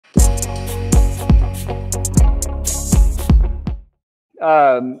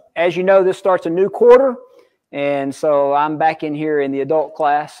As you know, this starts a new quarter, and so I'm back in here in the adult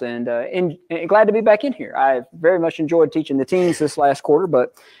class, and glad to be back in here. I very much enjoyed teaching the teens this last quarter,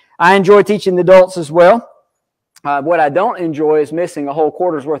 but I enjoy teaching the adults as well. What I don't enjoy is missing a whole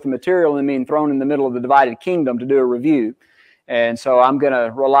quarter's worth of material and being thrown in the middle of the divided kingdom to do a review. And so I'm going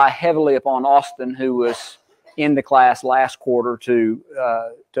to rely heavily upon Austin, who was in the class last quarter, to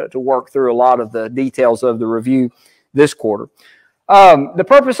work through a lot of the details of the review this quarter. The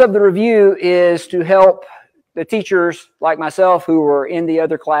purpose of the review is to help the teachers like myself who were in the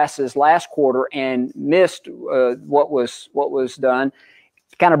other classes last quarter and missed what was done,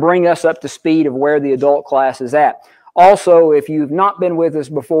 to kind of bring us up to speed of where the adult class is at. Also, if you've not been with us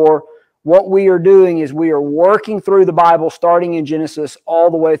before, what we are doing is we are working through the Bible, starting in Genesis all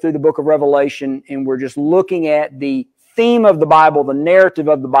the way through the book of Revelation, and we're just looking at the theme of the Bible, the narrative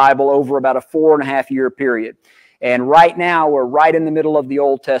of the Bible, over about a 4.5-year period. And right now, we're right in the middle of the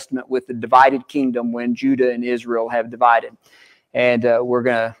Old Testament with the divided kingdom when Judah and Israel have divided. And we're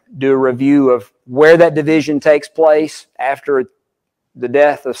going to do a review of where that division takes place after the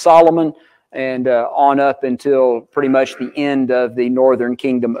death of Solomon and on up until pretty much the end of the northern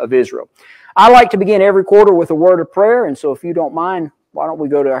kingdom of Israel. I like to begin every quarter with a word of prayer, and so if you don't mind, why don't we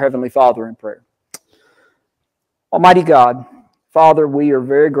go to our Heavenly Father in prayer. Almighty God, Father, we are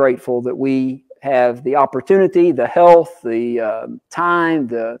very grateful that we have the opportunity, the health, the time,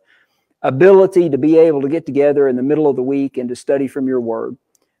 the ability to be able to get together in the middle of the week and to study from your word.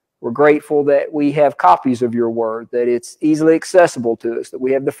 We're grateful that we have copies of your word, that it's easily accessible to us, that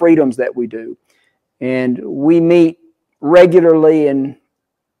we have the freedoms that we do. And we meet regularly and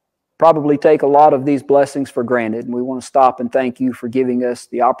probably take a lot of these blessings for granted. And we want to stop and thank you for giving us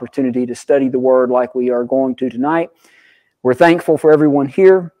the opportunity to study the word like we are going to tonight. We're thankful for everyone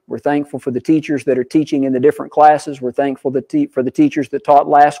here. We're thankful for the teachers that are teaching in the different classes. We're thankful for the teachers that taught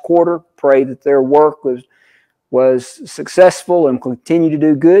last quarter. Pray that their work was successful and continue to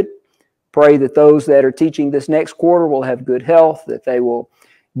do good. Pray that those that are teaching this next quarter will have good health, that they will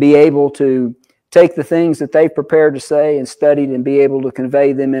be able to take the things that they've prepared to say and studied and be able to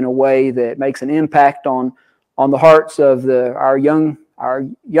convey them in a way that makes an impact on the hearts of our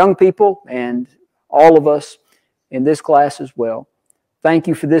young people and all of us in this class as well. Thank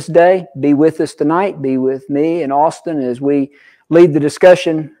you for this day. Be with us tonight. Be with me and Austin as we lead the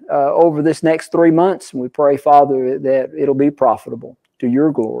discussion over this next 3 months. And we pray, Father, that it'll be profitable to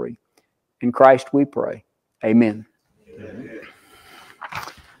your glory. In Christ we pray. Amen. Amen.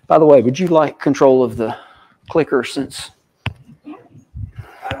 By the way, would you like control of the clicker since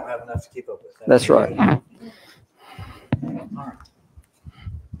I don't have enough to keep up with that? That's right. All right.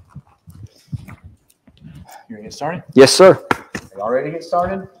 You ready to get started? Yes, sir. Are you all ready to get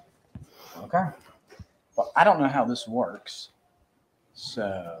started? Okay. Well, I don't know how this works.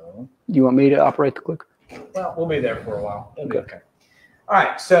 So. You want me to operate the clicker? Well, we'll be there for a while. It'll be okay. All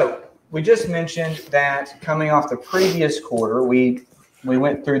right. So we just mentioned that coming off the previous quarter, we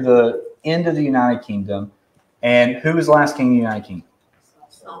went through the end of the United Kingdom. And who was the last king of the United Kingdom?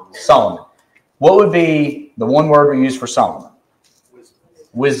 Solomon. What would be the one word we use for Solomon?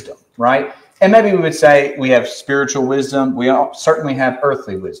 Wisdom, right? And maybe we would say we have spiritual wisdom. We certainly have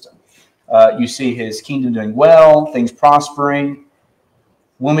earthly wisdom. You see his kingdom doing well, things prospering.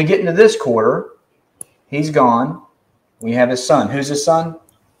 When we get into this quarter, he's gone. We have his son. Who's his son?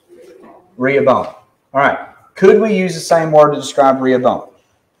 Rehoboam. All right. Could we use the same word to describe Rehoboam?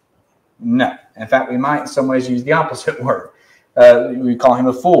 No. In fact, we might in some ways use the opposite word. We call him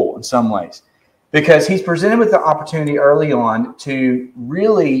a fool in some ways. Because he's presented with the opportunity early on to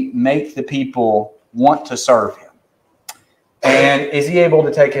really make the people want to serve him. And is he able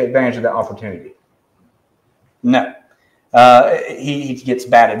to take advantage of that opportunity? No. He gets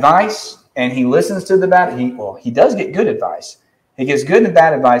bad advice, and he listens to the bad. He does get good advice. He gets good and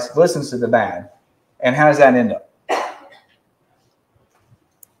bad advice, listens to the bad. And how does that end up?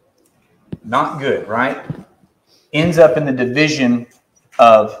 Not good, right? Ends up in the division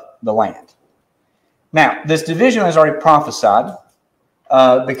of the land. Now, this division was already prophesied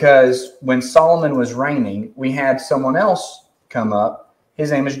because when Solomon was reigning, we had someone else come up.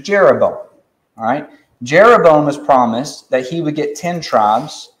 His name is Jeroboam. All right? Jeroboam was promised that he would get 10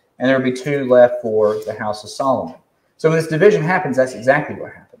 tribes, and there would be 2 left for the house of Solomon. So when this division happens, that's exactly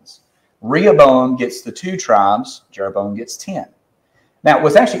what happens. Rehoboam gets the 2 tribes. Jeroboam gets 10. Now,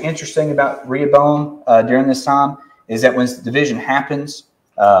 what's actually interesting about Rehoboam during this time is that when this division happens,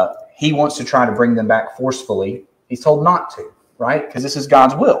 he wants to try to bring them back forcefully. He's told not to, right? Because this is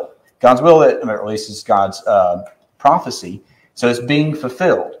God's will. God's will, or at least is God's prophecy. So it's being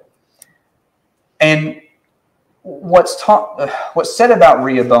fulfilled. And what's said about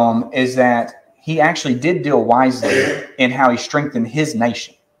Rehoboam is that he actually did deal wisely in how he strengthened his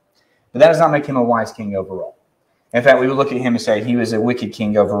nation. But that does not make him a wise king overall. In fact, we would look at him and say he was a wicked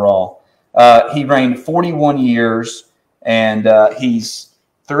king overall. He reigned 41 years, and he's,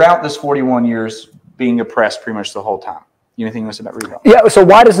 throughout this 41 years, being oppressed pretty much the whole time. You anything else about Rehoboam? Yeah, so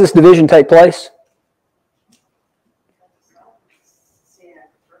why does this division take place?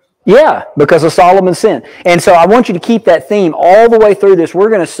 Yeah, because of Solomon's sin. And so I want you to keep that theme all the way through this. We're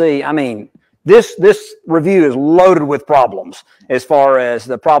going to see, I mean, this review is loaded with problems as far as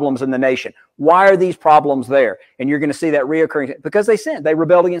the problems in the nation. Why are these problems there? And you're going to see that reoccurring because they sinned. They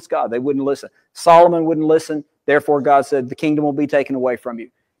rebelled against God. They wouldn't listen. Solomon wouldn't listen. Therefore, God said, the kingdom will be taken away from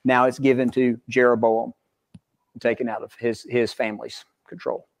you. Now it's given to Jeroboam, taken out of his family's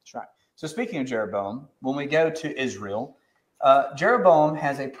control. That's right. So speaking of Jeroboam, when we go to Israel, Jeroboam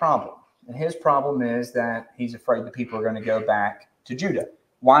has a problem. And his problem is that he's afraid the people are going to go back to Judah.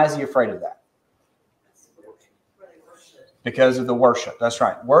 Why is he afraid of that? Because of the worship. That's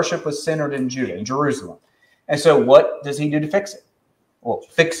right. Worship was centered in Judah, in Jerusalem. And so what does he do to fix it? Well,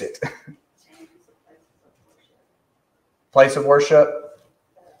 fix it. Place of worship.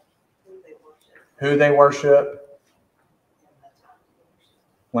 Who they worship.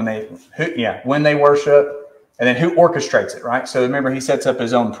 When they worship. And then who orchestrates it, right? So remember, he sets up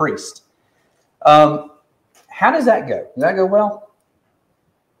his own priest. How does that go? Does that go well?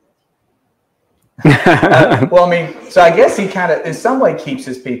 Well, I mean, so I guess he kind of, in some way, keeps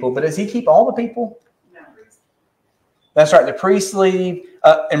his people, but does he keep all the people? No. That's right. The priests leave,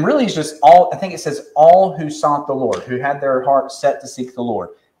 and really it's just all, I think it says all who sought the Lord, who had their heart set to seek the Lord.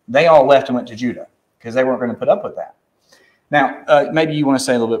 They all left and went to Judah because they weren't going to put up with that. Now, maybe you want to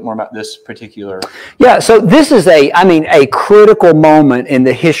say a little bit more about this particular. Yeah, so this is a critical moment in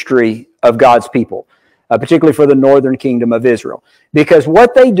the history of God's people, particularly for the northern kingdom of Israel. Because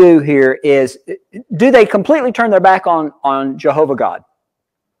what they do here is, do they completely turn their back on Jehovah God?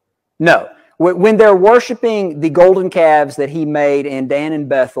 No. When they're worshiping the golden calves that he made in Dan and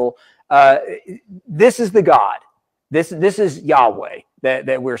Bethel, this is the God. This is Yahweh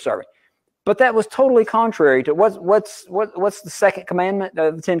that we're serving. But that was totally contrary to what's the second commandment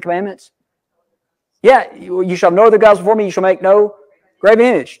of the Ten Commandments? Yeah, you shall have no other gods before me. You shall make no graven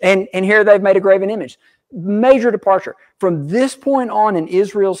image. And here they've made a graven image. Major departure. From this point on in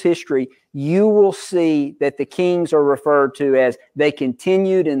Israel's history, you will see that the kings are referred to as they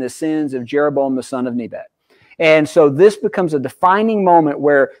continued in the sins of Jeroboam the son of Nebat. And so this becomes a defining moment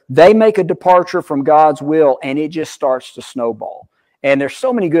where they make a departure from God's will and it just starts to snowball. And there's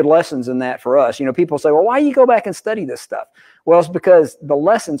so many good lessons in that for us. You know, people say, well, why do you go back and study this stuff? Well, it's because the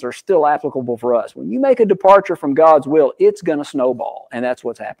lessons are still applicable for us. When you make a departure from God's will, it's going to snowball. And that's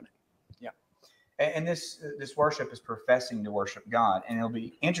what's happening. Yeah. And this worship is professing to worship God. And it'll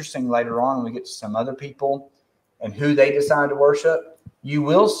be interesting later on when we get to some other people and who they decide to worship. You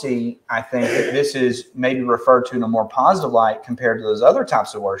will see, I think, that this is maybe referred to in a more positive light compared to those other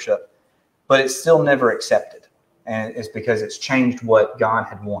types of worship, but it's still never accepted. And it's because it's changed what God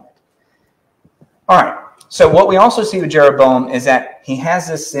had wanted. All right. So what we also see with Jeroboam is that he has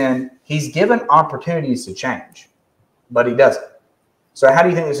this sin. He's given opportunities to change, but he doesn't. So how do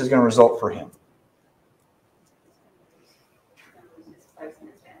you think this is going to result for him?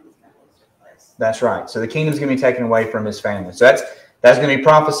 That's right. So the kingdom's going to be taken away from his family. So that's going to be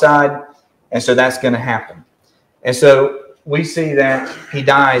prophesied, and so that's going to happen. And so we see that he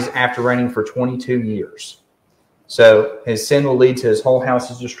dies after reigning for 22 years. So his sin will lead to his whole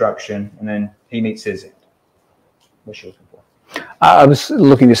house's destruction, and then he meets his end. What you looking for? I was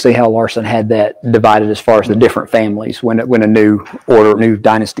looking to see how Larson had that divided as far as the different families when a new order, new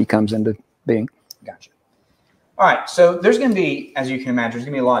dynasty comes into being. Gotcha. All right, so there's going to be, as you can imagine, there's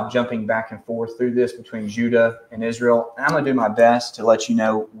going to be a lot of jumping back and forth through this between Judah and Israel. And I'm going to do my best to let you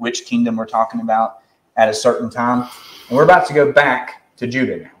know which kingdom we're talking about at a certain time. And we're about to go back to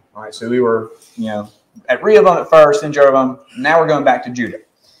Judah now. All right, so we were, at Rehoboam at first, then Jeroboam. Now we're going back to Judah.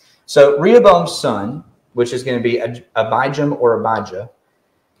 So Rehoboam's son, which is going to be Abijam or Abijah,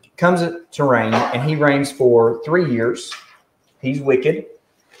 comes to reign, and he reigns for 3 years. He's wicked.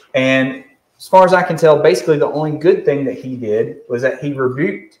 And as far as I can tell, basically the only good thing that he did was that he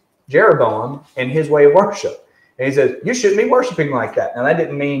rebuked Jeroboam in his way of worship. And he says, you shouldn't be worshiping like that. Now, that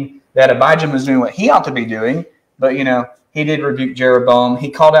didn't mean that Abijam was doing what he ought to be doing, but, he did rebuke Jeroboam. He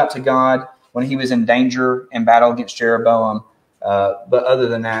called out to God when he was in danger in battle against Jeroboam. But other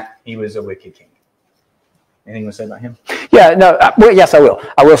than that, he was a wicked king. Anything you want to say about him? Yeah, no, yes, I will.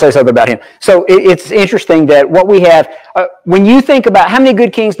 I will say something about him. So it's interesting that what we have, when you think about how many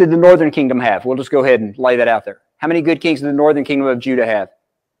good kings did the northern kingdom have? We'll just go ahead and lay that out there. How many good kings did the northern kingdom of Judah have?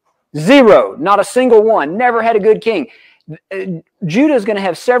 0. Not a single one. Never had a good king. Judah is going to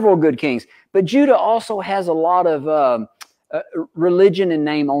have several good kings, but Judah also has a lot of religion in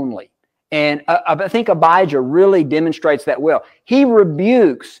name only. And I think Abijah really demonstrates that well. He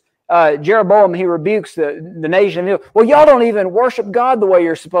rebukes Jeroboam. He rebukes the nation of Israel. Well, y'all don't even worship God the way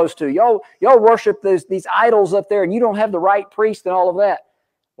you're supposed to. Y'all worship these idols up there, and you don't have the right priest and all of that.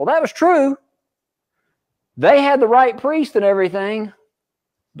 Well, that was true. They had the right priest and everything,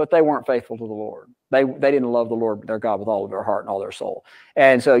 but they weren't faithful to the Lord. They didn't love the Lord their God with all of their heart and all their soul.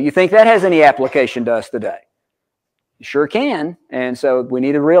 And so you think that has any application to us today? You sure can. And so we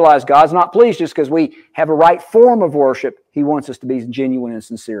need to realize God's not pleased just because we have a right form of worship. He wants us to be genuine and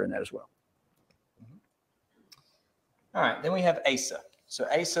sincere in that as well. All right, then we have Asa. So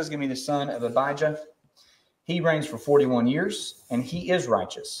Asa is going to be the son of Abijah. He reigns for 41 years, and he is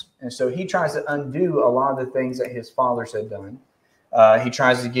righteous. And so he tries to undo a lot of the things that his fathers had done. He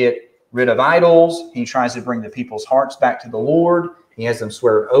tries to get rid of idols. He tries to bring the people's hearts back to the Lord. He has them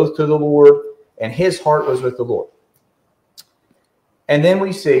swear an oath to the Lord, and his heart was with the Lord. And then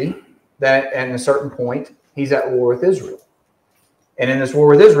we see that at a certain point, he's at war with Israel. And in this war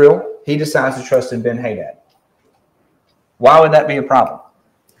with Israel, he decides to trust in Ben-Hadad. Why would that be a problem?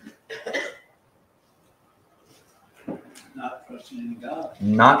 Not trusting in God.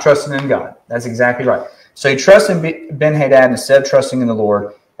 Not trusting in God. That's exactly right. So he trusts in Ben-Hadad instead of trusting in the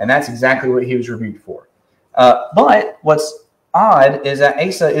Lord, and that's exactly what he was rebuked for. But what's odd is that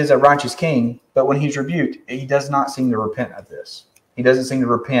Asa is a righteous king, but when he's rebuked, he does not seem to repent of this. He doesn't seem to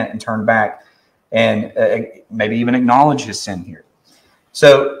repent and turn back and maybe even acknowledge his sin here.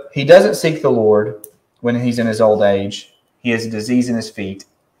 So he doesn't seek the Lord when he's in his old age. He has a disease in his feet.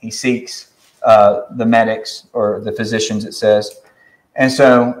 He seeks the medics or the physicians, it says. And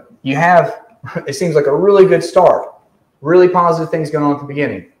so you have, it seems like a really good start, really positive things going on at the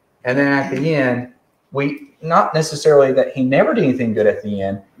beginning. And then at the end, not necessarily that he never did anything good at the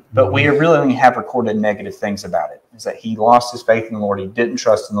end, but we really only have recorded negative things about it. Is that he lost his faith in the Lord. He didn't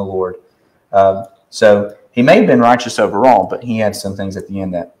trust in the Lord. So he may have been righteous overall, but he had some things at the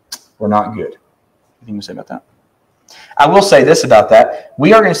end that were not good. Anything to say about that? I will say this about that.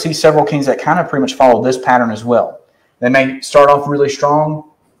 We are going to see several kings that kind of pretty much follow this pattern as well. They may start off really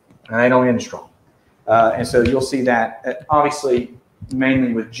strong, and they don't end strong. And so you'll see that, obviously,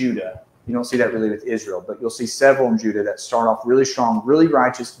 mainly with Judah. You don't see that really with Israel, but you'll see several in Judah that start off really strong, really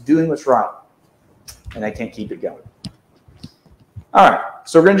righteous, doing what's right, and they can't keep it going. All right,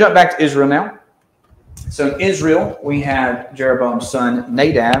 so we're going to jump back to Israel now. So in Israel, we have Jeroboam's son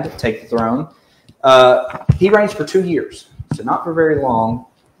Nadab take the throne. He reigns for 2 years, so not for very long.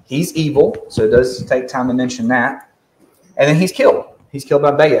 He's evil, so it does take time to mention that. And then he's killed. He's killed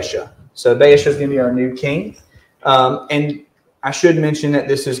by Baasha. So Baasha is going to be our new king. And I should mention that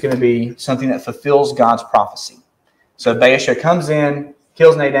this is going to be something that fulfills God's prophecy. So Baasha comes in,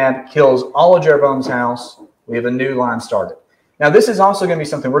 kills Nadab, kills all of Jeroboam's house. We have a new line started. Now, this is also going to be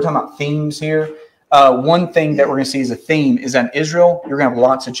something, we're talking about themes here. One thing that we're going to see as a theme is that in Israel, you're going to have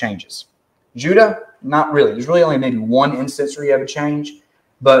lots of changes. Judah, not really. There's really only maybe one instance where you have a change.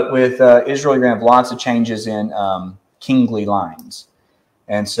 But with Israel, you're going to have lots of changes in kingly lines.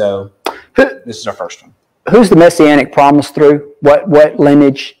 And so this is our first one. Who's the Messianic promise through? What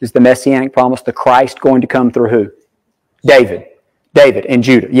lineage is the Messianic promise? The Christ going to come through who? David. David and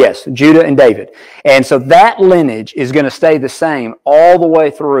Judah. Yes, Judah and David. And so that lineage is going to stay the same all the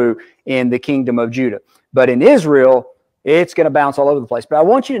way through in the kingdom of Judah. But in Israel, it's going to bounce all over the place. But I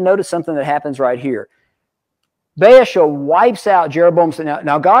want you to notice something that happens right here. Baasha wipes out Jeroboam.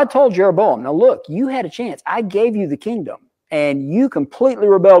 Now God told Jeroboam, now look, you had a chance. I gave you the kingdom, and you completely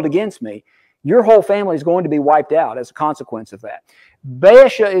rebelled against me. Your whole family is going to be wiped out as a consequence of that.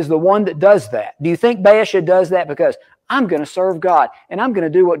 Baasha is the one that does that. Do you think Baasha does that because I'm going to serve God and I'm going to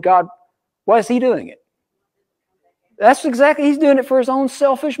do what God, why is he doing it? That's exactly, he's doing it for his own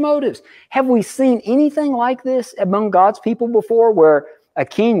selfish motives. Have we seen anything like this among God's people before where a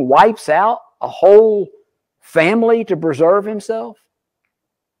king wipes out a whole family to preserve himself?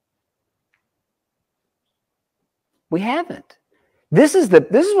 We haven't. This is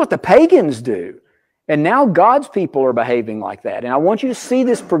what the pagans do. And now God's people are behaving like that. And I want you to see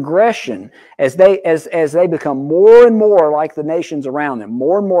this progression as they become more and more like the nations around them,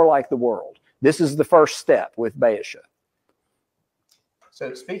 more and more like the world. This is the first step with Baasha.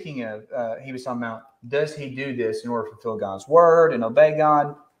 So speaking of, he was talking about, does he do this in order to fulfill God's word and obey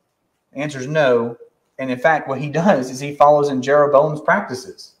God? The answer is no. And in fact, what he does is he follows in Jeroboam's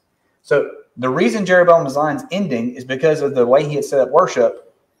practices. So the reason Jeroboam's line's ending is because of the way he had set up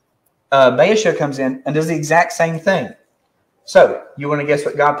worship. Baasha comes in and does the exact same thing. So you want to guess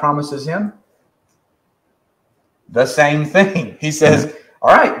what God promises him? The same thing. He says,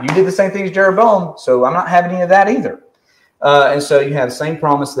 all right, you did the same thing as Jeroboam, so I'm not having any of that either. And so you have the same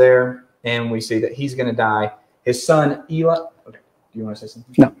promise there, and we see that he's going to die. His son, Elah. Okay, do you want to say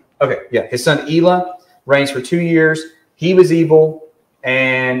something? No. Okay, yeah. His son, Elah, reigns for 2 years. He was evil,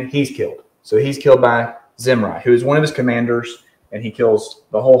 and he's killed. So he's killed by Zimri, who is one of his commanders, and he kills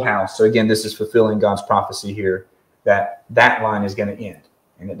the whole house. So again, this is fulfilling God's prophecy here that that line is going to end,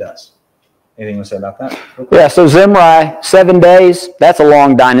 and it does. Anything you want to say about that? Yeah, so Zimri, 7 days, that's a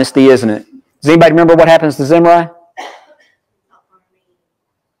long dynasty, isn't it? Does anybody remember what happens to Zimri?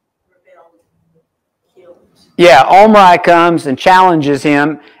 Yeah, Omri comes and challenges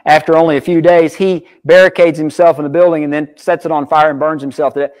him. After only a few days, he barricades himself in the building and then sets it on fire and burns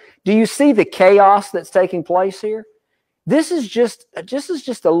himself to death. Do you see the chaos that's taking place here? This is just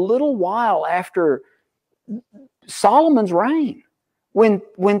a little while after Solomon's reign, when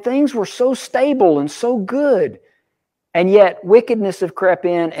things were so stable and so good, and yet wickedness have crept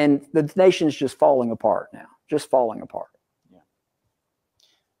in, and the nation's just falling apart now, just falling apart. Yeah.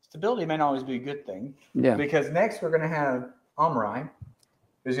 Stability may not always be a good thing. Yeah. Because next we're going to have Omri,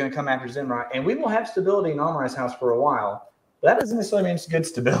 who's going to come after Zimri, and we will have stability in Omri's house for a while. But that doesn't necessarily mean it's good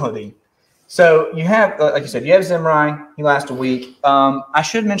stability. So you have, like you said, you have Zimri. He lasts a week. I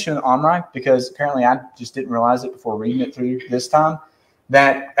should mention Omri because apparently I just didn't realize it before reading it through this time,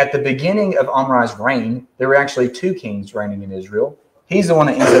 that at the beginning of Omri's reign, there were actually 2 kings reigning in Israel. He's the one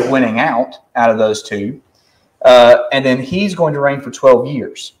that ends up winning out of those 2. And then he's going to reign for 12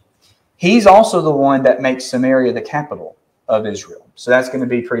 years. He's also the one that makes Samaria the capital of Israel. So that's going to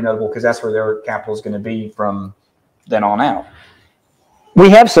be pretty notable because that's where their capital is going to be from then on out. We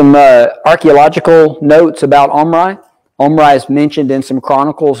have some archaeological notes about Omri. Omri is mentioned in some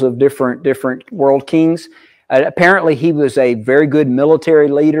chronicles of different world kings. Apparently, he was a very good military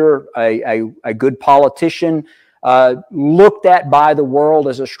leader, a good politician, looked at by the world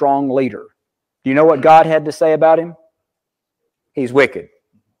as a strong leader. Do you know what God had to say about him? He's wicked.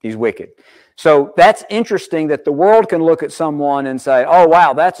 He's wicked. So that's interesting that the world can look at someone and say, "Oh,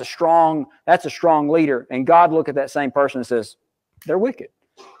 wow, that's a strong leader," and God look at that same person and says, "They're wicked,"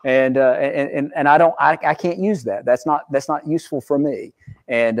 and I can't use that. That's not useful for me,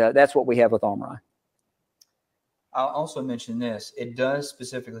 and that's what we have with Omri. I'll also mention this. It does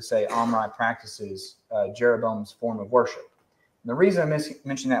specifically say Omri practices Jeroboam's form of worship. And the reason I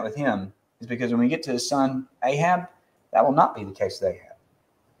mention that with him is because when we get to his son Ahab, that will not be the case with Ahab.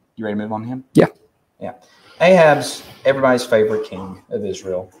 You ready to move on to him? Yeah. Yeah. Ahab's everybody's favorite king of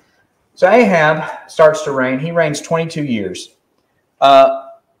Israel. So Ahab starts to reign. He reigns 22 years.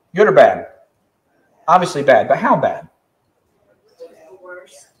 Good or bad? Obviously bad, but how bad?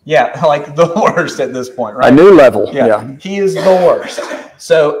 Yeah, like the worst at this point, right? A new level. Yeah. He is the worst.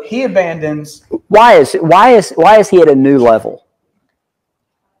 So he abandons. Why is he at a new level?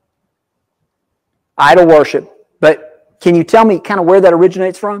 Idol worship. But can you tell me kind of where that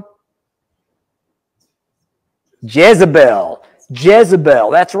originates from? Jezebel.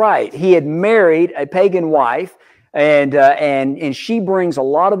 That's right. He had married a pagan wife, and she brings a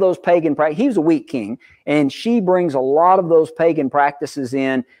lot of those pagan practices. He was a weak king, and she brings a lot of those pagan practices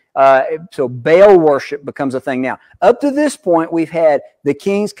in. So Baal worship becomes a thing now. Up to this point, we've had the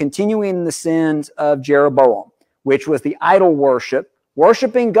kings continuing the sins of Jeroboam, which was the idol worship,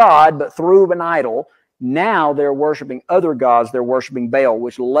 worshiping God, but through an idol. Now they're worshiping other gods. They're worshiping Baal,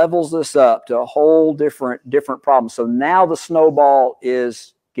 which levels this up to a whole different problem. So now the snowball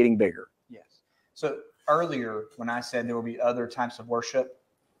is getting bigger. Yes. So earlier, when I said there will be other types of worship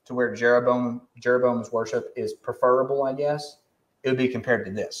to where Jeroboam's worship is preferable, I guess, it would be compared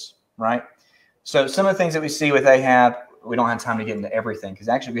to this, right? So some of the things that we see with Ahab, we don't have time to get into everything because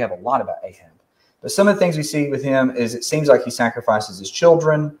actually we have a lot about Ahab. But some of the things we see with him is it seems like he sacrifices his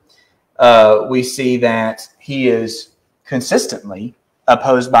children. We see that he is consistently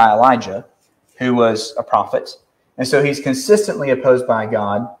opposed by Elijah, who was a prophet. And so he's consistently opposed by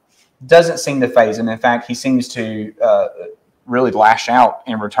God. Doesn't seem to faze him. In fact, he seems to really lash out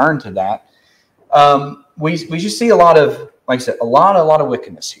in return to that. We just see a lot of, like I said, a lot of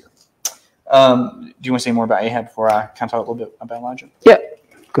wickedness here. Do you want to say more about Ahab before I kind of talk a little bit about Elijah? Yeah,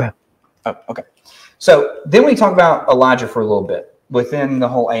 go ahead. Oh, okay. So then we talk about Elijah for a little bit within the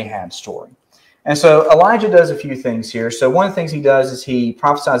whole Ahab story. And so Elijah does a few things here. So one of the things he does is he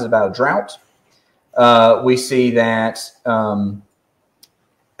prophesies about a drought. We see that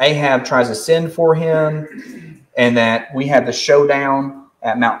Ahab tries to send for him, and that we have the showdown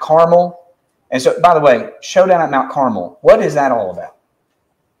at Mount Carmel. And so, by the way, showdown at Mount Carmel, what is that all about?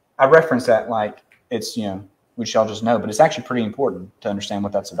 I reference that like it's, we shall just know, but it's actually pretty important to understand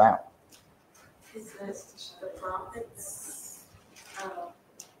what that's about. It says the prophets,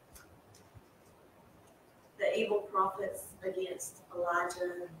 the evil prophets against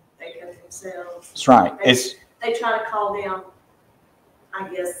Elijah, they cut themselves. That's right. They try to call down, I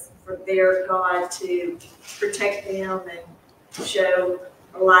guess, for their God to protect them and show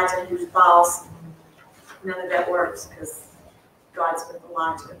Elijah who's boss. None of that works because God's with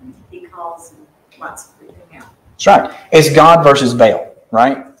Elijah. He calls and lets everything out. That's right. It's God versus Baal,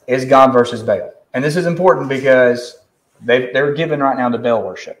 right? It's God versus Baal. And this is important because they're given right now to Baal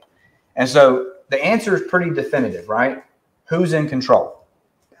worship. And so the answer is pretty definitive, right? Who's in control?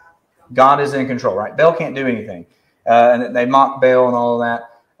 God is in control, right? Baal can't do anything. And they mock Baal and all of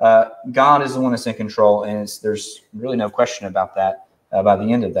that. God is the one that's in control, and there's really no question about that by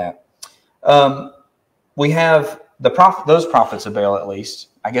the end of that. We have those prophets of Baal, at least.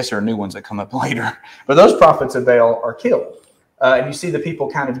 I guess there are new ones that come up later. But those prophets of Baal are killed. And you see the people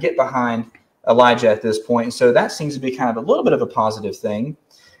kind of get behind Elijah at this point. And so that seems to be kind of a little bit of a positive thing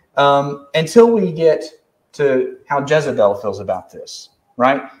until we get to how Jezebel feels about this,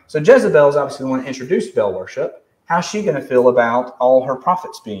 right? So Jezebel is obviously the one who introduced Baal worship. How's she going to feel about all her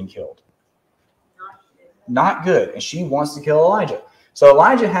prophets being killed? Not good. And she wants to kill Elijah. So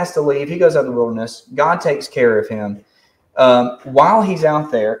Elijah has to leave. He goes out in the wilderness. God takes care of him. While he's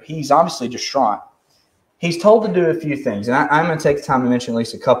out there, he's obviously distraught. He's told to do a few things. And I'm going to take the time to mention at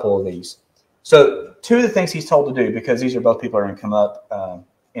least a couple of these. So two of the things he's told to do, because these are both people that are going to come up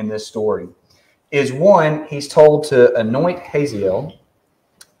in this story, is one, he's told to anoint Hazael,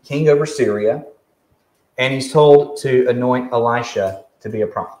 king over Syria, and he's told to anoint Elisha to be a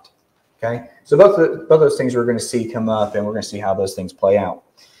prophet. Okay, so both those things we're going to see come up, and we're going to see how those things play out.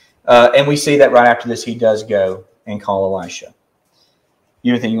 And we see that right after this, he does go and call Elisha.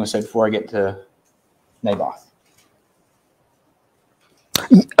 You have anything you want to say before I get to Naboth?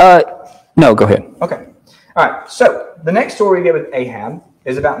 No, go ahead. Okay. All right. So the next story we get with Ahab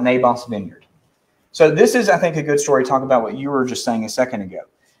is about Naboth's vineyard. So this is, I think, a good story to talk about what you were just saying a second ago.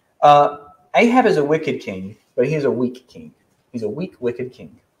 Ahab is a wicked king, but he is a weak king. He's a weak, wicked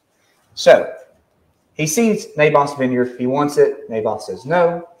king. So he sees Naboth's vineyard. He wants it. Naboth says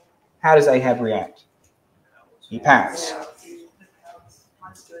no. How does Ahab react? He pouts.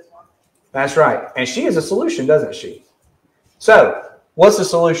 That's right. And she is a solution, doesn't she? So what's the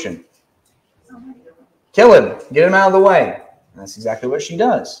solution? Kill him. Get him out of the way. And that's exactly what she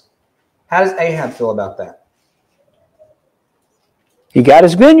does. How does Ahab feel about that? He got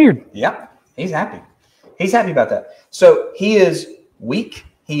his vineyard. Yeah, he's happy. He's happy about that. So he is weak.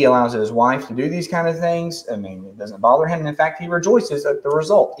 He allows his wife to do these kind of things. I mean, it doesn't bother him. And in fact, he rejoices at the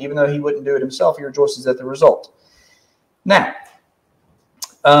result. Even though he wouldn't do it himself, he rejoices at the result. Now,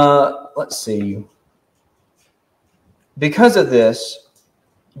 let's see. Because of this,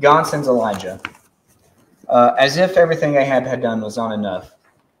 God sends Elijah. As if everything Ahab had done was not enough.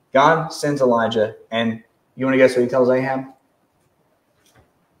 God sends Elijah, and you want to guess what he tells Ahab?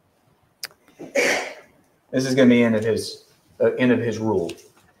 This is going to be end of his rule.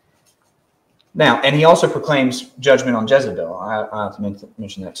 Now, and he also proclaims judgment on Jezebel. I have to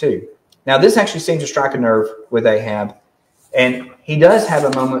mention that too. Now, this actually seems to strike a nerve with Ahab, and he does have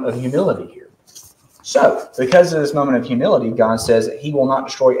a moment of humility here. So, because of this moment of humility, God says that he will not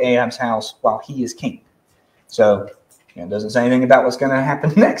destroy Ahab's house while he is king. So, it doesn't say anything about what's going to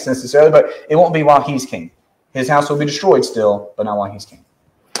happen next necessarily, but it won't be while he's king. His house will be destroyed still, but not while he's king.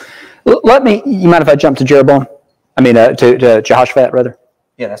 You mind if I jump to Jeroboam? I mean, to Jehoshaphat, rather?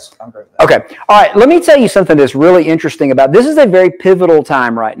 Yeah, I'm great with that. Okay. All right. Let me tell you something that's really interesting about this. Is a very pivotal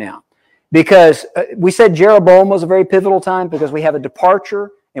time right now because we said Jeroboam was a very pivotal time because we have a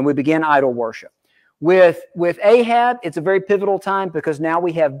departure and we begin idol worship. With Ahab, it's a very pivotal time because now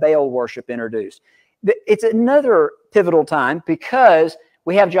we have Baal worship introduced. It's another pivotal time because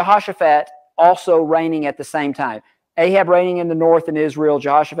we have Jehoshaphat also reigning at the same time. Ahab reigning in the north in Israel,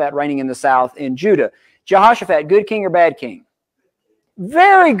 Jehoshaphat reigning in the south in Judah. Jehoshaphat, good king or bad king?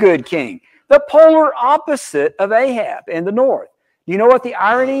 Very good king. The polar opposite of Ahab in the north. Do you know what the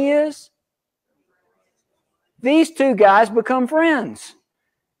irony is? These two guys become friends.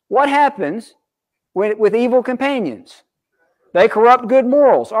 What happens with evil companions? They corrupt good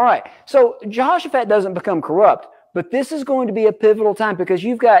morals. All right. So Jehoshaphat doesn't become corrupt, but this is going to be a pivotal time because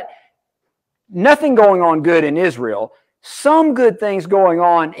you've got nothing going on good in Israel, some good things going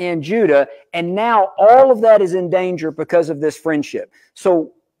on in Judah, and now all of that is in danger because of this friendship.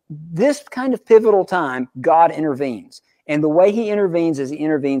 So this kind of pivotal time, God intervenes. And the way he intervenes is he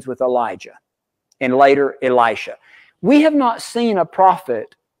intervenes with Elijah and later Elisha. We have not seen a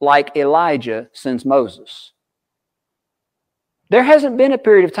prophet like Elijah since Moses. There hasn't been a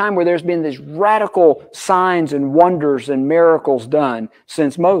period of time where there's been these radical signs and wonders and miracles done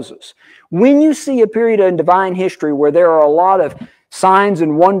since Moses. When you see a period in divine history where there are a lot of signs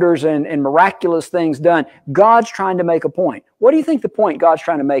and wonders and miraculous things done, God's trying to make a point. What do you think the point God's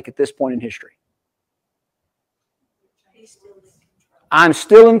trying to make at this point in history? I'm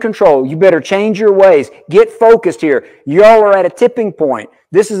still in control. You better change your ways. Get focused here. Y'all are at a tipping point.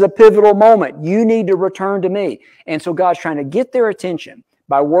 This is a pivotal moment. You need to return to me. And so God's trying to get their attention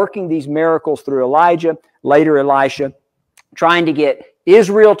by working these miracles through Elijah, later Elisha, trying to get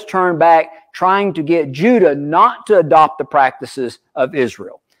Israel to turn back, trying to get Judah not to adopt the practices of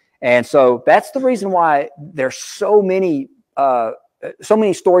Israel. And so that's the reason why there's so many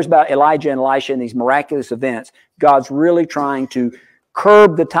stories about Elijah and Elisha and these miraculous events. God's really trying to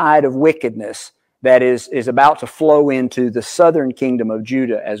curb the tide of wickedness that is about to flow into the southern kingdom of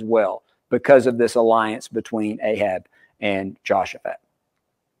Judah as well because of this alliance between Ahab and Jehoshaphat.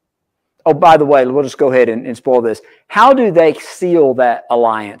 Oh, by the way, we'll just go ahead and spoil this. How do they seal that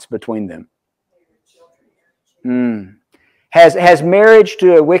alliance between them? Has marriage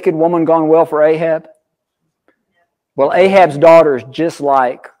to a wicked woman gone well for Ahab? Well, Ahab's daughter is just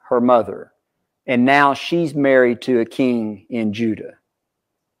like her mother, and now she's married to a king in Judah.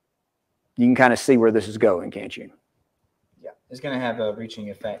 You can kind of see where this is going, can't you? Yeah, it's going to have reaching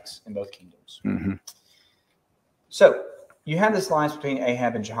effects in both kingdoms. Mm-hmm. So you have this alliance between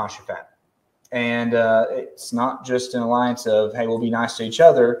Ahab and Jehoshaphat. And it's not just an alliance of, hey, we'll be nice to each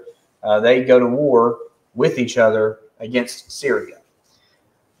other. They go to war with each other against Syria.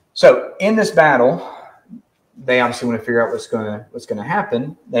 So in this battle, they obviously want to figure out what's going to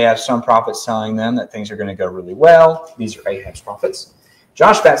happen. They have some prophets telling them that things are going to go really well. These are Ahab's prophets.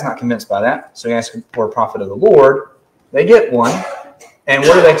 Jehoshaphat's not convinced by that, so he asks for a prophet of the Lord. They get one, and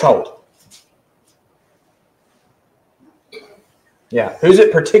what are they told? Yeah, who's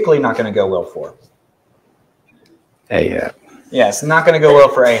it particularly not going to go well for? Ahab. Yeah, it's not going to go well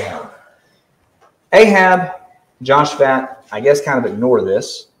for Ahab. Ahab, Jehoshaphat, I guess kind of ignore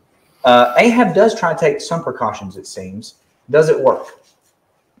this. Ahab does try to take some precautions, it seems. Does it work?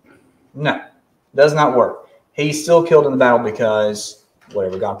 No, does not work. He's still killed in the battle because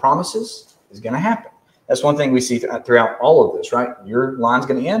whatever God promises is going to happen. That's one thing we see throughout all of this, right? Your line's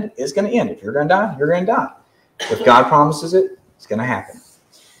going to end, it's going to end. If you're going to die, you're going to die. If God promises it, it's going to happen.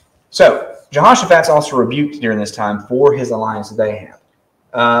 So Jehoshaphat's also rebuked during this time for his alliance with Ahab.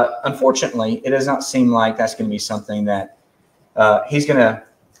 Unfortunately, it does not seem like that's going to be something that he's going to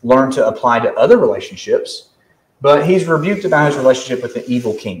learn to apply to other relationships, but he's rebuked about his relationship with the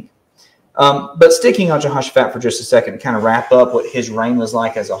evil king. But sticking on Jehoshaphat for just a second to kind of wrap up what his reign was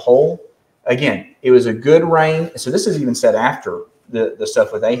like as a whole. Again, it was a good reign. So this is even said after the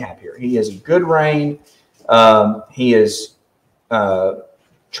stuff with Ahab here. He has a good reign. He is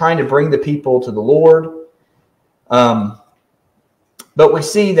trying to bring the people to the Lord. But we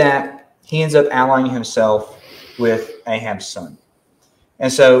see that he ends up allying himself with Ahab's son.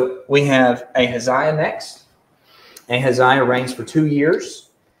 And so we have Ahaziah next. Ahaziah reigns for 2 years.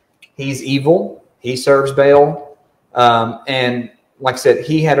 He's evil. He serves Baal. And like I said,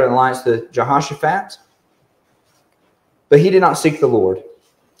 he had an alliance with Jehoshaphat. But he did not seek the Lord.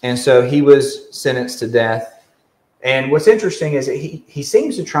 And so he was sentenced to death. And what's interesting is that he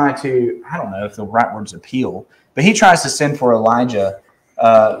seems to try to, I don't know if the right word's appeal, but he tries to send for Elijah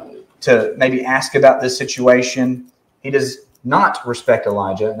to maybe ask about this situation. He does not respect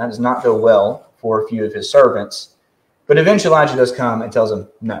Elijah, and that does not go well for a few of his servants. But eventually Elijah does come and tells him,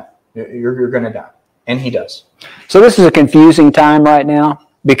 no, you're going to die. And he does. So this is a confusing time right now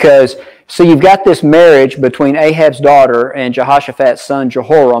because, so you've got this marriage between Ahab's daughter and Jehoshaphat's son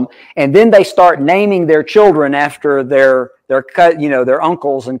Jehoram, and then they start naming their children after their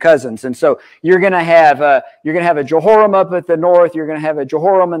uncles and cousins. And so you're going to have a Jehoram up at the north, you're going to have a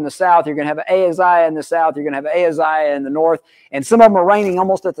Jehoram in the south, you're going to have an Ahaziah in the south, you're going to have an Ahaziah in the north, and some of them are reigning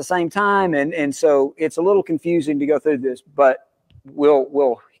almost at the same time. And so it's a little confusing to go through this, but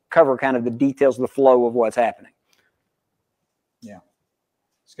we'll cover kind of the details of the flow of what's happening. Yeah.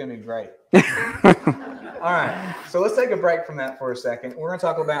 It's going to be great. All right. So let's take a break from that for a second. We're going to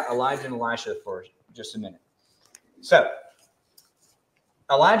talk about Elijah and Elisha for just a minute. So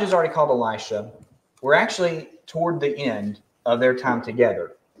Elijah's already called Elisha. We're actually toward the end of their time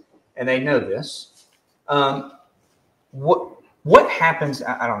together, and they know this. What happens?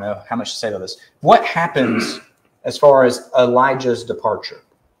 I don't know how much to say about this. What happens as far as Elijah's departure?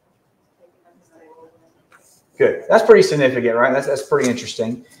 Good. That's pretty significant, right? That's pretty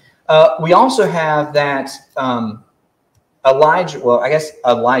interesting. We also have that Elijah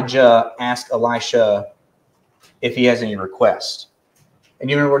asked Elisha if he has any requests. And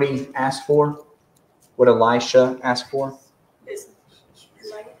you remember what he asked for? What Elisha asked for?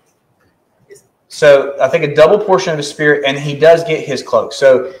 So I think a double portion of his spirit, and he does get his cloak.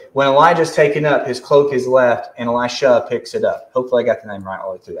 So when Elijah's taken up, his cloak is left, and Elisha picks it up. Hopefully I got the name right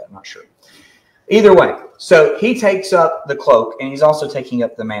all the way through that. I'm not sure. Either way, so he takes up the cloak, and he's also taking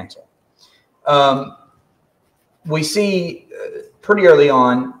up the mantle. We see pretty early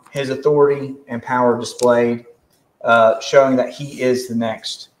on his authority and power displayed, showing that he is the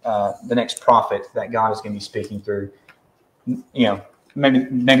next prophet that God is going to be speaking through. You know,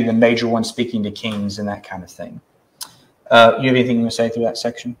 maybe the major one, speaking to kings and that kind of thing. You have anything you want to say through that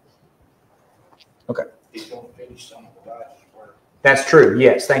section? Okay. That's true.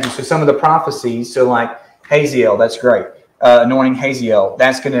 Yes, thank you. So some of the prophecies, so like Hazael, that's great. Anointing Hazael,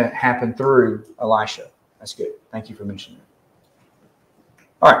 that's going to happen through Elisha. That's good. Thank you for mentioning that.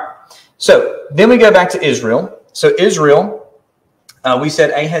 All right. So then we go back to Israel. So Israel, we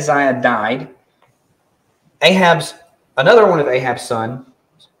said Ahaziah died. Another one of Ahab's son,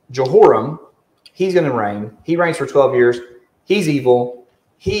 Jehoram, he's going to reign. He reigns for 12 years. He's evil.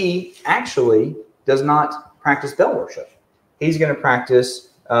 He actually does not practice Baal worship. He's going to practice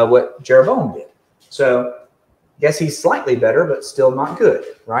what Jeroboam did. So I guess he's slightly better, but still not good,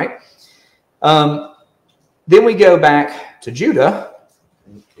 right? Then we go back to Judah.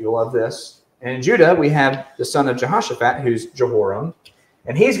 You'll love this. And in Judah, we have the son of Jehoshaphat, who's Jehoram.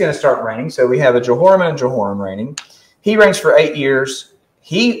 And he's going to start reigning. So we have a Jehoram and a Jehoram reigning. He reigns for 8 years.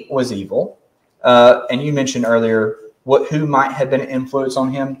 He was evil. And you mentioned earlier who might have been an influence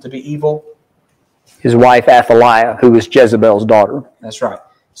on him to be evil. His wife Athaliah, who was Jezebel's daughter. That's right.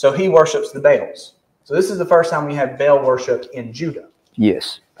 So he worships the Baals. So this is the first time we have Baal worship in Judah.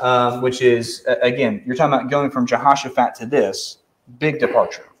 Yes. Which is, again, you're talking about going from Jehoshaphat to this. Big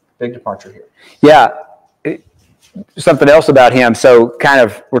departure. Big departure here. Yeah. Something else about him. So kind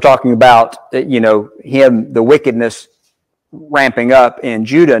of we're talking about, him, the wickedness ramping up in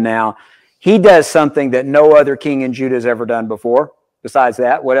Judah now. He does something that no other king in Judah has ever done before. Besides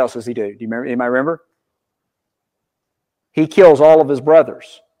that, what else does he do? Do you remember? Anybody remember? He kills all of his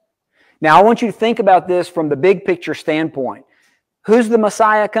brothers. Now, I want you to think about this from the big picture standpoint. Who's the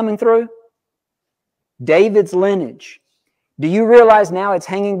Messiah coming through? David's lineage. Do you realize now it's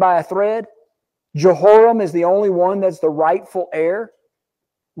hanging by a thread? Jehoram is the only one that's the rightful heir.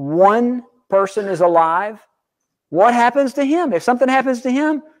 One person is alive. What happens to him? If something happens to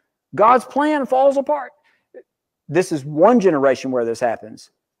him, God's plan falls apart. This is one generation where this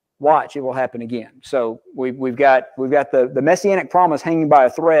happens. Watch, it will happen again. So we've got the messianic promise hanging by a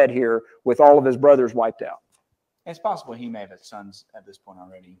thread here with all of his brothers wiped out. It's possible he may have had sons at this point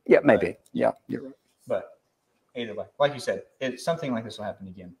already. Yeah, maybe. Yeah, you're right. But either way, like you said, something like this will happen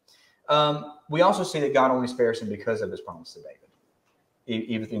again. We also see that God only spares him because of his promise to David,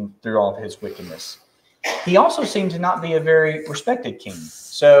 even through all of his wickedness. He also seemed to not be a very respected king.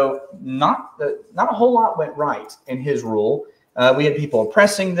 So not a whole lot went right in his rule. We had people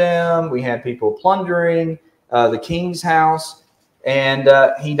oppressing them. We had people plundering the king's house. And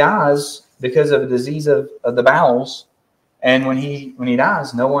he dies because of a disease of the bowels. And when he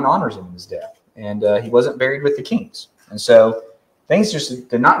dies, no one honors him in his death. And he wasn't buried with the kings. And so things just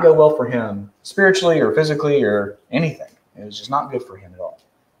did not go well for him spiritually or physically or anything. It was just not good for him at all.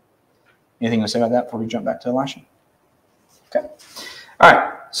 Anything to say about that before we jump back to Elisha? Okay. All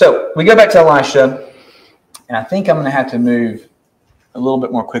right. So we go back to Elisha, and I think I'm going to have to move a little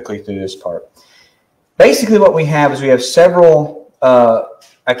bit more quickly through this part. Basically, what we have is we have several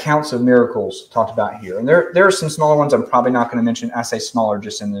accounts of miracles talked about here. And there are some smaller ones I'm probably not going to mention. I say smaller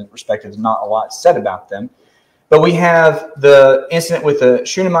just in the respect of not a lot said about them. But we have the incident with the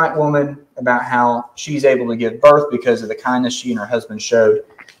Shunammite woman about how she's able to give birth because of the kindness she and her husband showed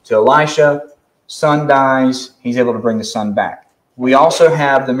to Elisha. Son dies. He's able to bring the son back. We also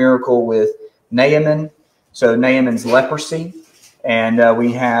have the miracle with Naaman. So Naaman's leprosy. And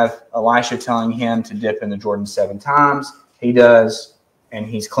we have Elisha telling him to dip in the Jordan 7 times. He does, and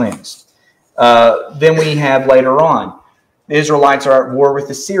he's cleansed. Then we have later on, the Israelites are at war with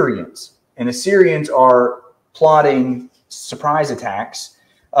the Syrians. And the Syrians are plotting surprise attacks.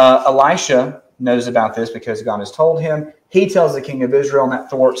 Elisha knows about this because God has told him. He tells the king of Israel, and that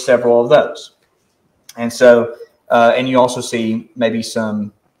thwarts several of those. And so, and you also see maybe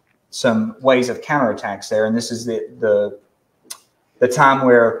some ways of counterattacks there. And this is the time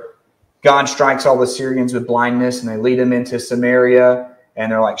where God strikes all the Syrians with blindness, and they lead them into Samaria,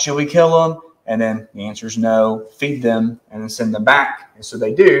 and they're like, should we kill them? And then the answer is no. Feed them and then send them back. And so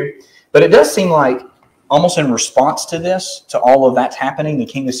they do. But it does seem like almost in response to this, to all of that's happening, the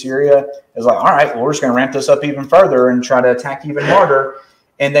king of Syria is like, all right, well, we're just going to ramp this up even further and try to attack even harder.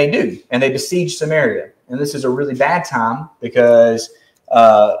 And they do. And they besiege Samaria. And this is a really bad time because,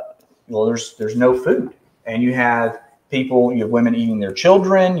 well, there's no food. And you have people, you have women eating their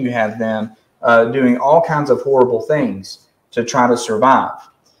children. You have them doing all kinds of horrible things to try to survive.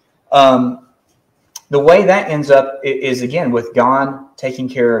 The way that ends up is, again, with God taking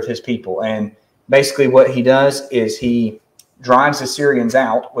care of his people. And basically what he does is he drives the Syrians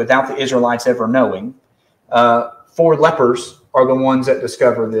out without the Israelites ever knowing. 4 lepers are the ones that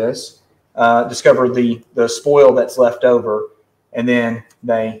discover this, discover the spoil that's left over, and then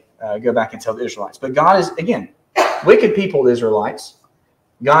they go back and tell the Israelites. But God is, again, wicked people, the Israelites.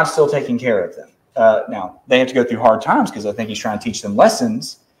 God's still taking care of them. Now, they have to go through hard times because I think he's trying to teach them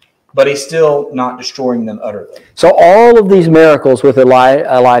lessons, but he's still not destroying them utterly. So all of these miracles with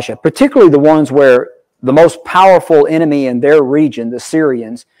Elisha, particularly the ones where the most powerful enemy in their region, the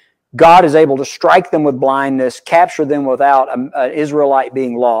Syrians, God is able to strike them with blindness, capture them without an Israelite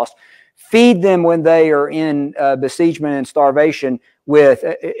being lost, feed them when they are in besiegement and starvation with,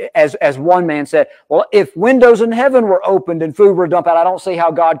 as one man said, well, if windows in heaven were opened and food were dumped out, I don't see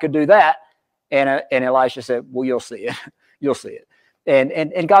how God could do that. And Elisha said, well, you'll see it. You'll see it.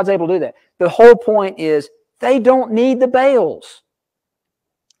 And God's able to do that. The whole point is they don't need the Baals.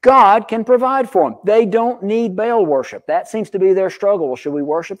 God can provide for them. They don't need Baal worship. That seems to be their struggle. Well, should we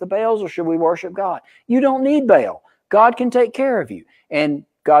worship the Baals or should we worship God? You don't need Baal. God can take care of you. And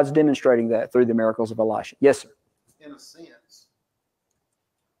God's demonstrating that through the miracles of Elisha. Yes, sir. In a sense,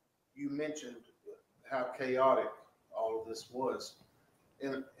 you mentioned how chaotic all of this was.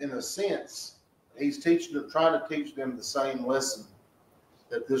 In a sense, he's teaching them, trying to teach them the same lesson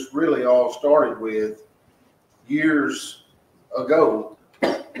that this really all started with years ago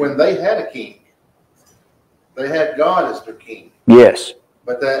when they had a king. They had God as their king. Yes.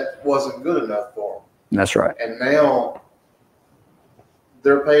 But that wasn't good enough for them. That's right. And now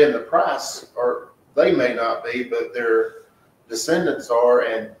they're paying the price, or they may not be, but their descendants are,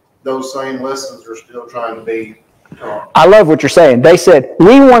 and those same lessons are still trying to be taught. I love what you're saying. They said,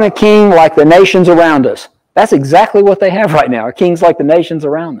 we want a king like the nations around us. That's exactly what they have right now, are kings like the nations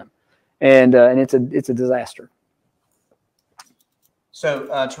around them. And it's a disaster. So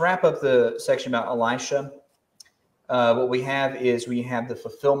to wrap up the section about Elisha, what we have is we have the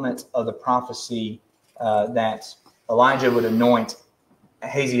fulfillment of the prophecy that Elijah would anoint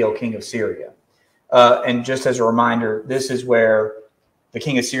Hazael, king of Syria. And just as a reminder, this is where the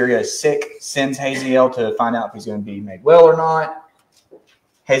king of Syria is sick, sends Hazael to find out if he's going to be made well or not.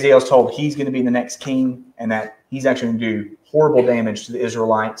 Hazael is told he's going to be the next king and that he's actually going to do horrible damage to the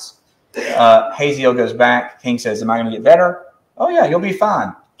Israelites. Hazael goes back. King says, am I going to get better? Oh, yeah, you'll be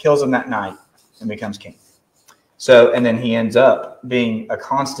fine. Kills him that night and becomes king. So, and then he ends up being a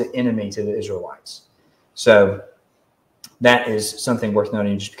constant enemy to the Israelites. So that is something worth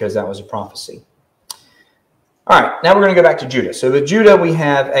noting just because that was a prophecy. All right, now we're going to go back to Judah. So with Judah, we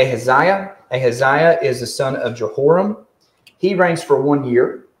have Ahaziah. Ahaziah is the son of Jehoram. He reigns for 1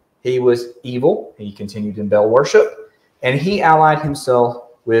 year. He was evil. He continued in Baal worship. And he allied himself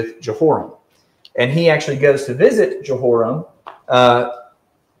with Jehoram. And he actually goes to visit Jehoram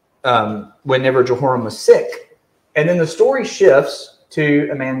whenever Jehoram was sick. And then the story shifts to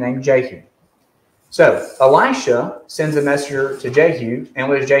a man named Jehu. So Elisha sends a messenger to Jehu. And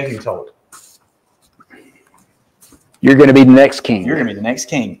what is Jehu told? You're going to be the next king. You're going to be the next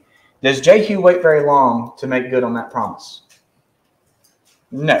king. Does Jehu wait very long to make good on that promise?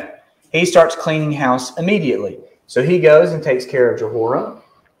 No. He starts cleaning house immediately. So he goes and takes care of Jehoram.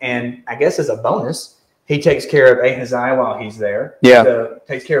 And I guess as a bonus, he takes care of Ahaziah while he's there. Yeah. So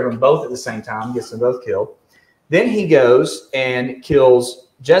takes care of them both at the same time, gets them both killed. Then he goes and kills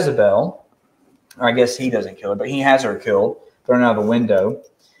Jezebel. Or I guess he doesn't kill her, but he has her killed, thrown out of a window.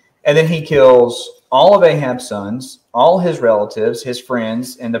 And then he kills all of Ahab's sons, all his relatives, his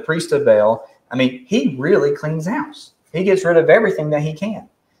friends, and the priest of Baal. I mean, he really cleans house. He gets rid of everything that he can.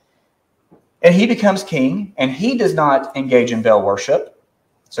 And he becomes king, and he does not engage in Baal worship.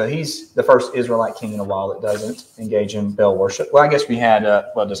 So he's the first Israelite king in a while that doesn't engage in Baal worship. Well, I guess we had,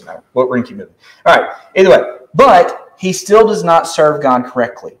 well, it doesn't matter. We're going to keep moving. All right. Either way, but he still does not serve God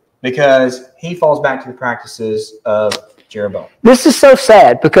correctly because he falls back to the practices of Jeroboam. This is so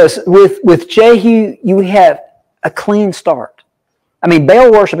sad because with Jehu, you have a clean start. I mean,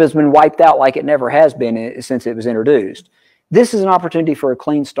 Baal worship has been wiped out like it never has been since it was introduced. This is an opportunity for a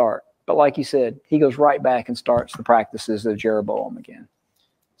clean start. But like you said, he goes right back and starts the practices of Jeroboam again.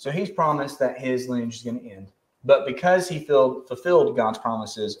 So he's promised that his lineage is going to end. But because he fulfilled God's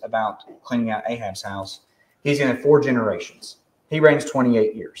promises about cleaning out Ahab's house, he's going to have 4 generations. He reigns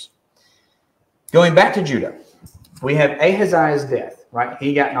 28 years. Going back to Judah, we have Ahaziah's death, right?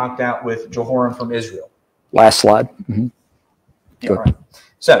 He got knocked out with Jehoram from Israel. Last slide. Mm-hmm. Yeah, right.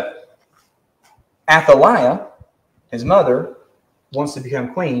 So, Athaliah, his mother, wants to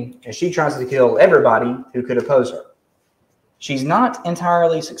become queen, and she tries to kill everybody who could oppose her. She's not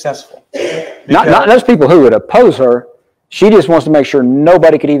entirely successful. Not those people who would oppose her. She just wants to make sure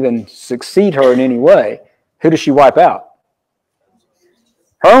nobody could even succeed her in any way. Who does she wipe out?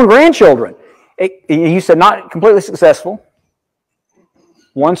 Her own grandchildren. You said not completely successful.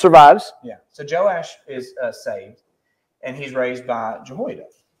 One survives. Yeah. So Joash is saved, and he's raised by Jehoiada.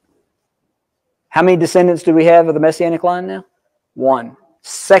 How many descendants do we have of the Messianic line now? 1.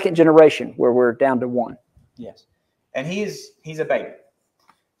 Second generation, where we're down to 1. Yes. And he's a baby.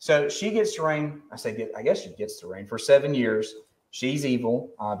 So she gets to reign, I guess she gets to reign for 7 years. She's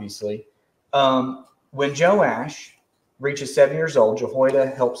evil, obviously. When Joash reaches 7 years old, Jehoiada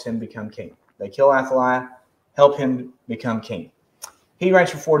helps him become king. They kill Athaliah, help him become king. He reigns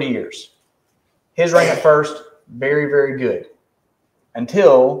for 40 years. His reign at first, very, very good,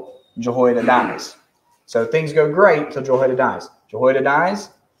 until Jehoiada dies. So things go great until Jehoiada dies. Jehoiada dies,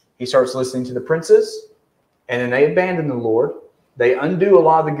 he starts listening to the princes, and then they abandon the Lord. They undo a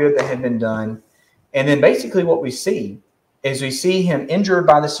lot of the good that had been done. And then basically what we see is we see him injured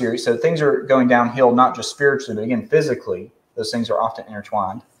by the Syrians. So things are going downhill, not just spiritually, but again, physically. Those things are often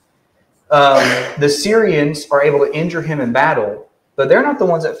intertwined. The Syrians are able to injure him in battle, but they're not the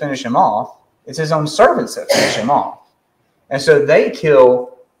ones that finish him off. It's his own servants that finish him off. And so they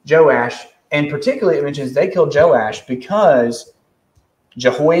kill Joash, and particularly it mentions they killed Joash because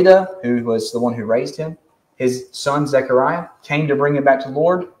Jehoiada, who was the one who raised him, his son Zechariah, came to bring him back to the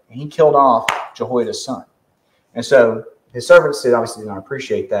Lord, and he killed off Jehoiada's son. And so his servants obviously did not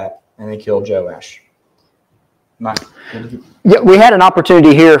appreciate that, and they killed Joash. Yeah, we had an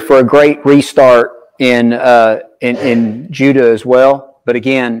opportunity here for a great restart in Judah as well, but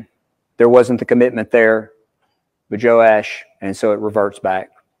again, there wasn't the commitment there with Joash, and so it reverts back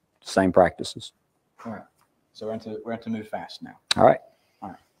to the same practices. All right, so we're going to move fast now. All right.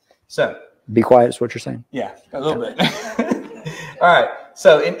 So be quiet is what you're saying. Yeah, a little bit. All right.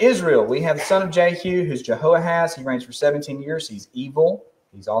 So in Israel, we have the son of Jehu, who's Jehoahaz. He reigns for 17 years. He's evil.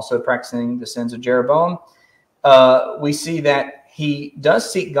 He's also practicing the sins of Jeroboam. We see that he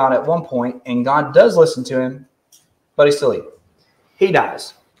does seek God at one point, and God does listen to him, but he's still evil. He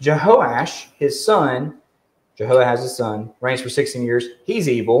dies. Jehoahaz's son, reigns for 16 years. He's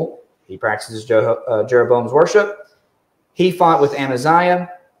evil. He practices Jeroboam's worship. He fought with Amaziah.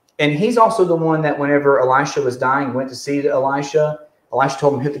 And he's also the one that whenever Elisha was dying, went to see Elisha. Elisha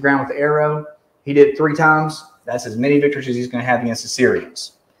told him to hit the ground with the arrow. He did it 3 times. That's as many victories as he's going to have against the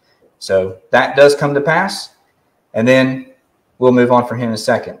Syrians. So that does come to pass. And then we'll move on from him in a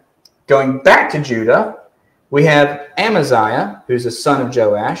second. Going back to Judah, we have Amaziah, who's the son of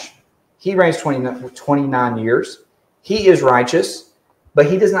Joash. He reigns 29 years. He is righteous, but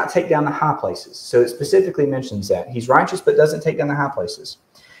he does not take down the high places. So it specifically mentions that. He's righteous, but doesn't take down the high places.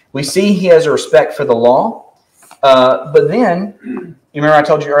 We see he has a respect for the law. But then, you remember I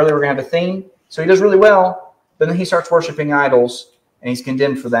told you earlier we're going to have a theme? So he does really well, but then he starts worshiping idols, and he's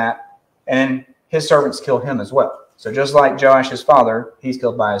condemned for that. And his servants kill him as well. So just like Joash's father, he's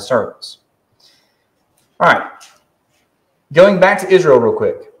killed by his servants. All right. Going back to Israel real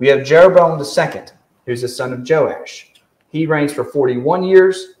quick, we have Jeroboam II, who's the son of Joash. He reigns for 41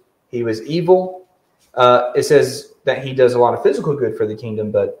 years. He was evil. It says that he does a lot of physical good for the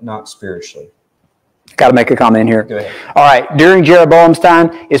kingdom, but not spiritually. Got to make a comment here. Go ahead. All right. During Jeroboam's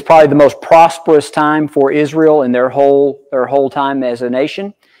time is probably the most prosperous time for Israel in their whole time as a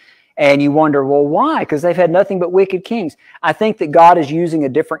nation. And you wonder, well, why? Because they've had nothing but wicked kings. I think that God is using a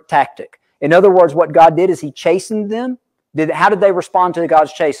different tactic. In other words, what God did is he chastened them. How did they respond to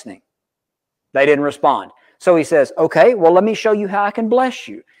God's chastening? They didn't respond. So he says, okay, well, let me show you how I can bless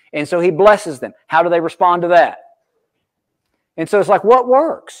you. And so he blesses them. How do they respond to that? And so it's like, what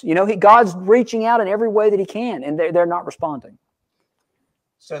works? You know, God's reaching out in every way that he can, and they're not responding.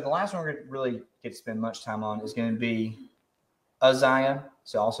 So the last one we're going to really get to spend much time on is going to be Uzziah,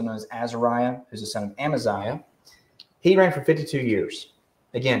 so also known as Azariah, who's the son of Amaziah. He reigned for 52 years.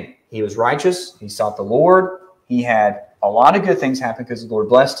 Again, he was righteous. He sought the Lord. He had a lot of good things happen because the Lord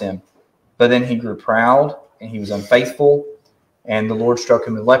blessed him. But then he grew proud, and he was unfaithful, and the Lord struck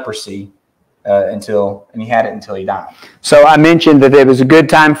him with leprosy and he had it until he died. So I mentioned that it was a good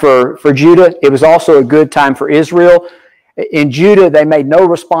time for Judah. It was also a good time for Israel. In Judah, they made no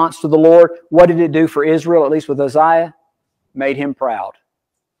response to the Lord. What did it do for Israel, at least with Uzziah? Made him proud.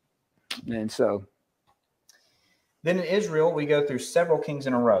 And so... Then in Israel, we go through several kings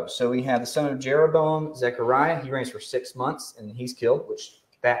in a row. So we have the son of Jeroboam, Zechariah. He reigns for 6 months, and he's killed, which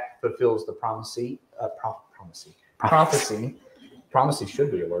that fulfills the prophecy. Prophecy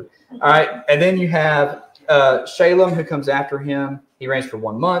should be a word. All right, and then you have Shalem, who comes after him. He reigns for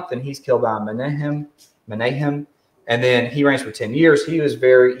 1 month, and he's killed by Menahem, and then he reigns for 10 years. He was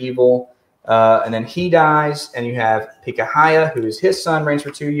very evil, and then he dies, and you have Pekahiah, who is his son, reigns for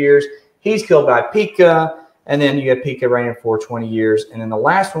 2 years. He's killed by Pekah. And then you have Pekah reigning for 20 years. And then the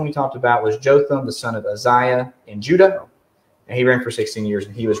last one we talked about was Jotham, the son of Uzziah in Judah. And he reigned for 16 years,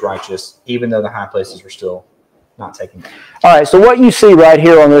 and he was righteous, even though the high places were still not taken down. All right, so what you see right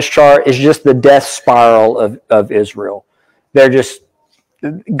here on this chart is just the death spiral of Israel. They're just,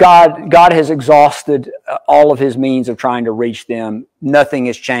 God has exhausted all of his means of trying to reach them. Nothing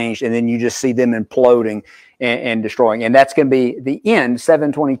has changed, and then you just see them imploding and destroying. And that's going to be the end.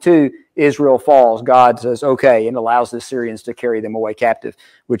 722, Israel falls. God says, okay, and allows the Syrians to carry them away captive,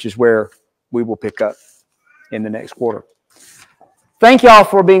 which is where we will pick up in the next quarter. Thank y'all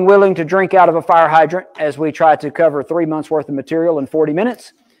for being willing to drink out of a fire hydrant as we try to cover 3 months worth of material in 40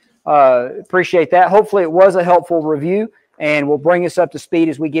 minutes. Appreciate that. Hopefully it was a helpful review and will bring us up to speed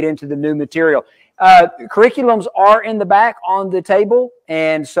as we get into the new material. Curriculums are in the back on the table,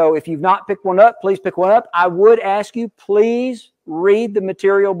 and so if you've not picked one up, please pick one up. I would ask you, please read the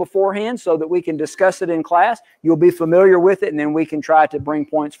material beforehand so that we can discuss it in class. You'll be familiar with it, and then we can try to bring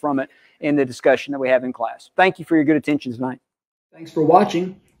points from it in the discussion that we have in class. Thank you for your good attention tonight. Thanks for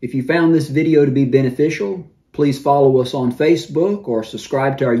watching. If you found this video to be beneficial, please follow us on Facebook or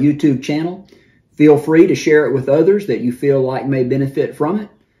subscribe to our YouTube channel. Feel free to share it with others that you feel like may benefit from it.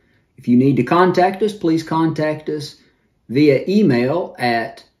 If you need to contact us, please contact us via email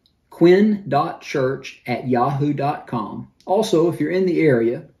at quinn.church@yahoo.com. Also, if you're in the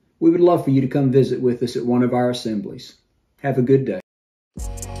area, we would love for you to come visit with us at one of our assemblies. Have a good day.